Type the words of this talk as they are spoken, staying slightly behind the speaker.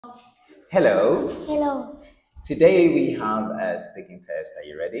Hello. Hello. Today we have a speaking test. Are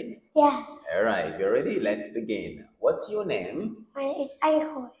you ready? Yeah, All right, if you're ready, let's begin. What's your name? my name is Anh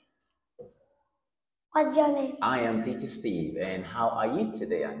Khôi. What's your name? I am Teacher Steve, and how are you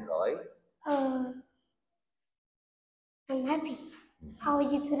today, Anh Khôi? I'm happy. How are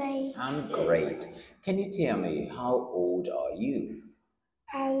you today? I'm great. Can you tell me how old are you?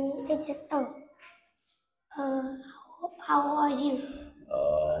 I'm 8 years old. How are you?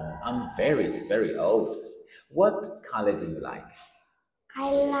 I'm very, very old. What color do you like? I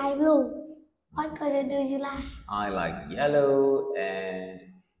like blue. What color do you like? I like yellow and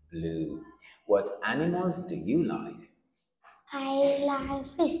blue. What animals do you like? I like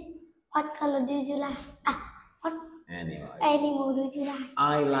fish. What color do you like? What Animals. animal do you like?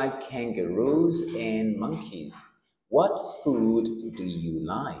 I like kangaroos and monkeys. What food do you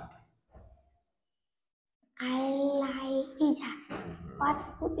like? I like pizza. What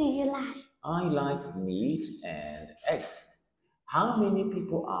food do you like? I like meat and eggs. How many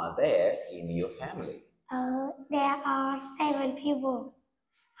people are there in your family? There are 7 people.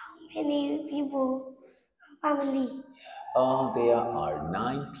 How many people? Family. There are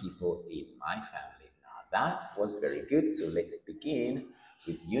 9 people in my family. Now that was very good. So let's begin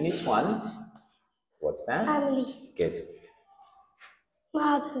with Unit 1. What's that? Family. Good.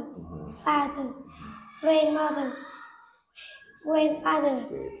 Mother, father, grandmother, grandfather,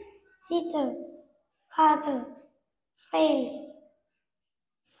 Good. sister, brother, friend,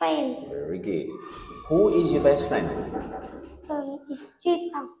 friend. Very good. Who is your best friend? Is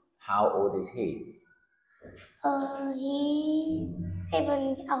Jifang. How old is he? He 7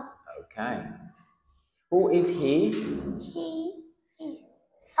 years old. Okay. Who is he? He is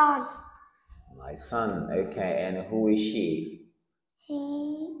son. My son. Okay. And who is she?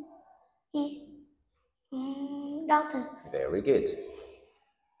 She is daughter. Very good.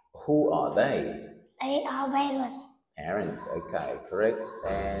 Who are they? They are parents. Parents. Okay. Correct.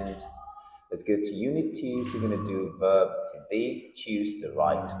 And let's go to Unit 2. So you're going to do verb to be. Choose the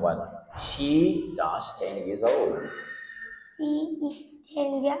right one. She dash 10 years old. She is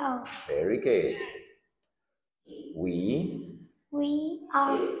 10 years old. Very good. We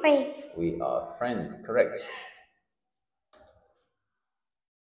are friends. We are friends. Correct.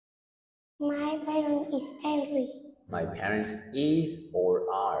 My parent is angry. My parents is or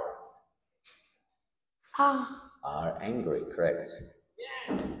Are. are angry. Correct.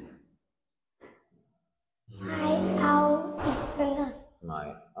 My aunt is a nurse.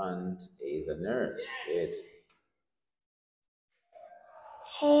 My aunt is a nurse. Good.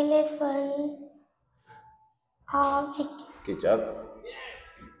 Elephants are big. Good job.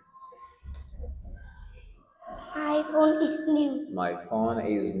 My phone is new. My phone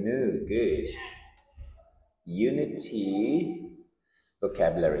is new. Good. Unity.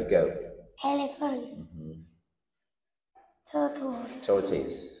 Vocabulary. Go. Elephant. Turtles.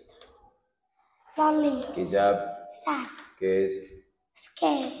 Tortoise. Lonely. Good job. Sad. Good.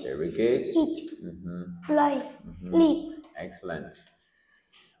 Scared. Very good. Eat. Play. Sleep. Excellent.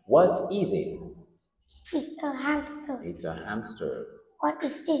 What is it? It's a hamster. It's a hamster. What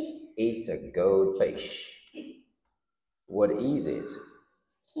is this? It's a goldfish. What is it?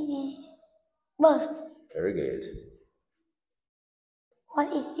 It is bird. Very good.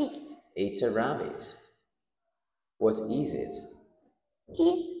 What is this? It's a rabbit. What is it?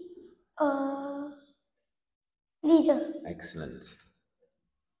 It's a lizard. Excellent.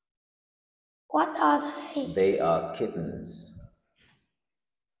 What are they? They are kittens.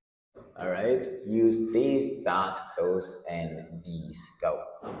 All right. Use these, that, those, and these. Go.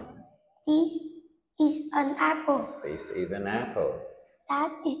 This is an apple. This is an apple.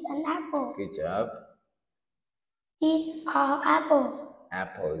 That is an apple. Good job. These are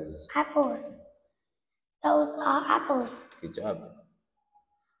Apples. apples. Those are apples. Good job.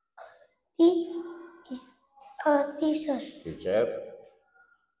 This is a t-shirt. Good job.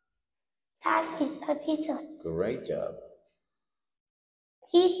 That is a t-shirt. Great job.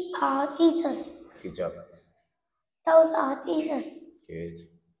 These are t-shirts. Good job. Those are t-shirts. Good.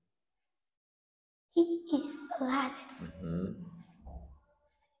 It is a hat.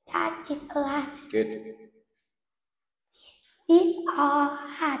 That is a hat. Good. These are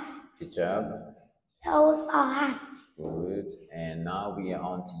hats. Good job. Those are hats. Good. And now we are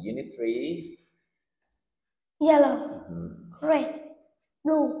on to Unit 3. Yellow, red,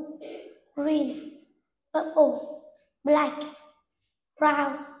 blue, green, purple, black,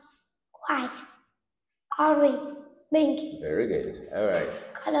 brown, white, orange, pink. Very good. All right.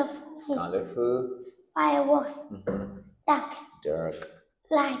 Colorful. Colorful. Fireworks. Dark. Dark.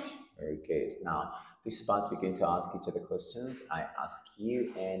 Light. Very good. Now, this part we're going to ask each other questions. I ask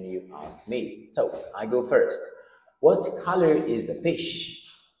you and you ask me. So, I go first. What color is the fish?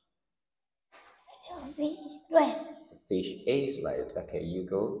 The fish is red. The fish is red. Okay, you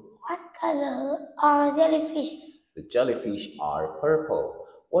go. What color are jellyfish? The jellyfish are purple.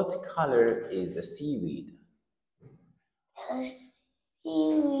 What color is the seaweed? The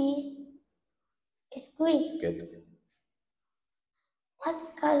seaweed is green. Good.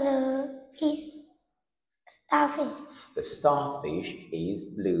 What color is starfish? The starfish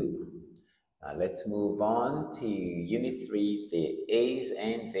is blue. Now let's move on to Unit 3. There is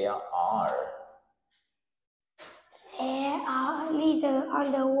and there are. There are leaders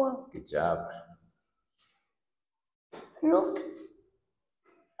on the wall. Good job. Look,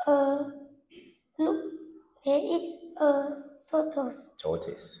 there is a tortoise.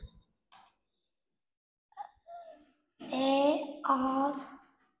 Tortoise. There are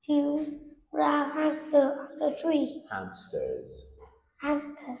two brown hamsters on the tree. Hamsters.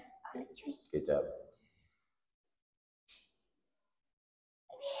 Hamsters on the tree. Good job.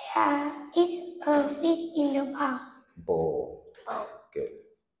 There is a fish in the Bowl. bowl. Good.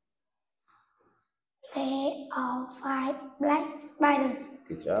 There are 5 black spiders.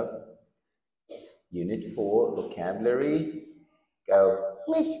 Good job. Unit 4, vocabulary. Go.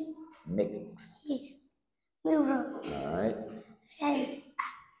 Mix, Mix. mirror, All right. sand,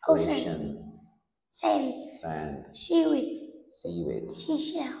 ocean, Ocean. sand, Sand. seaweed, Seaweed.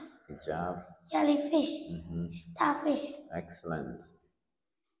 seashell, Good job. jellyfish, starfish, Excellent.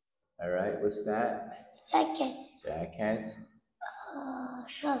 All right. What's that? jacket, Jacket.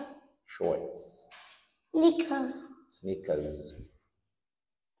 shorts, Shorts. knicker, Sneakers.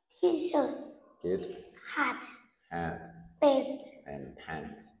 t-shirts, Good. hat, Hat. pants. And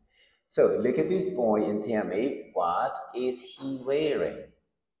pants. So look at this boy and tell me, what is he wearing?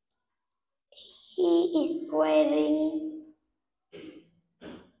 He is wearing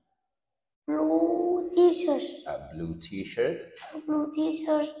blue t-shirt, A blue t-shirt.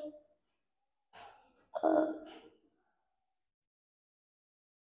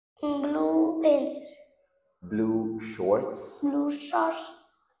 Blue pants, Blue shorts. blue shorts,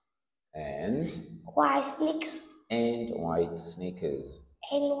 And white sneaker, white sneakers.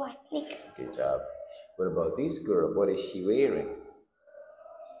 and white sneaker. Good job. What about this girl? What is she wearing?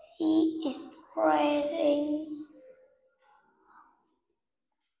 She is wearing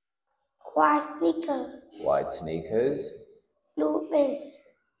white sneaker, White sneakers. blue pants,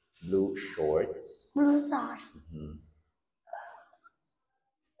 Blue shorts. blue shorts,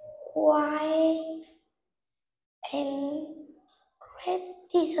 white and red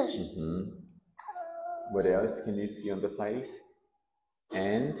t-shirt, What else can you see on the face?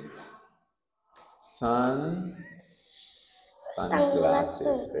 And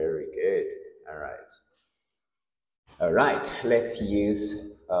sunglasses. Very good. All right. Let's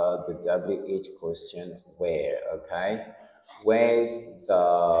use the WH question. Where? Okay. Where's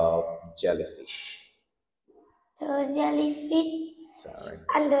the jellyfish? the jellyfish Sorry.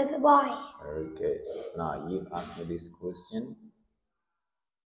 under the boy. Very good. Now you ask me this question.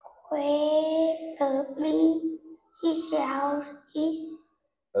 Where the pink seashell is?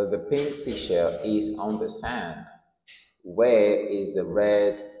 The pink seashell is on the sand. Where is the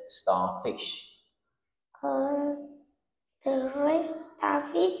red starfish? The red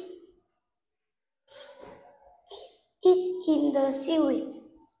starfish is in the seaweed.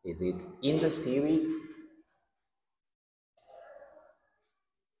 Is it in the seaweed?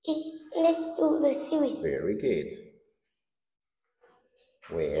 It's next to the seaweed. Very good.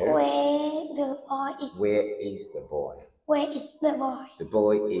 Where? Where the boy is. Where is the boy? Where is the boy? The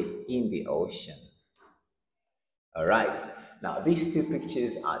boy is in the ocean. All right. Now, these two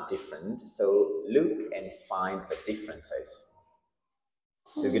pictures are different, so look and find the differences.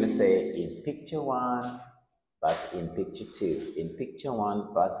 So you're going to say in picture 1, but in picture 2. In picture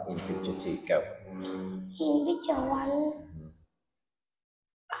 1, but in picture 2. Go. In picture 1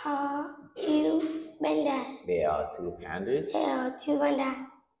 are 2 pandas. There are 2 pandas. There are 2 pandas.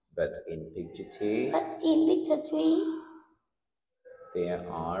 But in picture 2, But in picture 3, there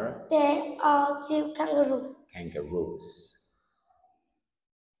are 2 kangaroos. Kangaroos.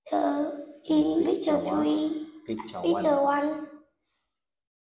 In picture 3, Picture 1,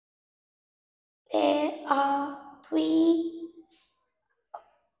 there are 3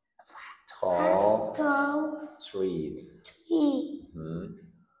 tall trees.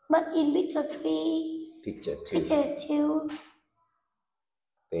 But in picture 3, Picture 2,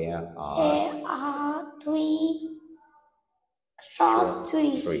 there are 3 short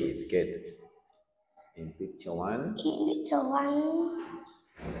trees. Good. In picture 1, In picture 1,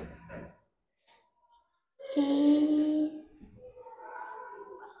 is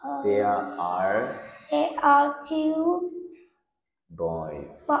There are two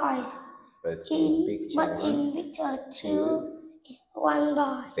boys. boys. But in picture In picture two is one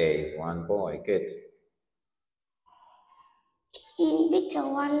boy. there is one boy. Good. In picture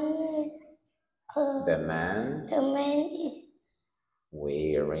one is The man is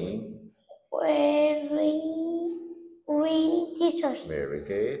wearing green t-shirt. very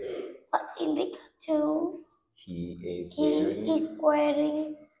good. But in picture two He is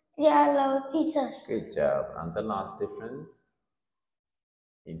wearing yellow t-shirt. Good job. And the last difference?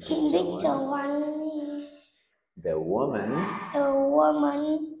 In In picture picture one, one is the woman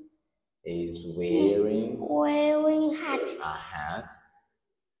is wearing hat. a hat,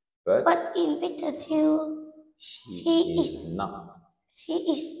 but in picture two she is not. She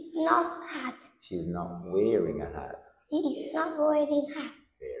is not hat. She's not wearing a hat. She is not wearing hat.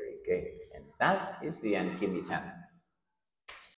 Very good. And that is the end. Give me 10.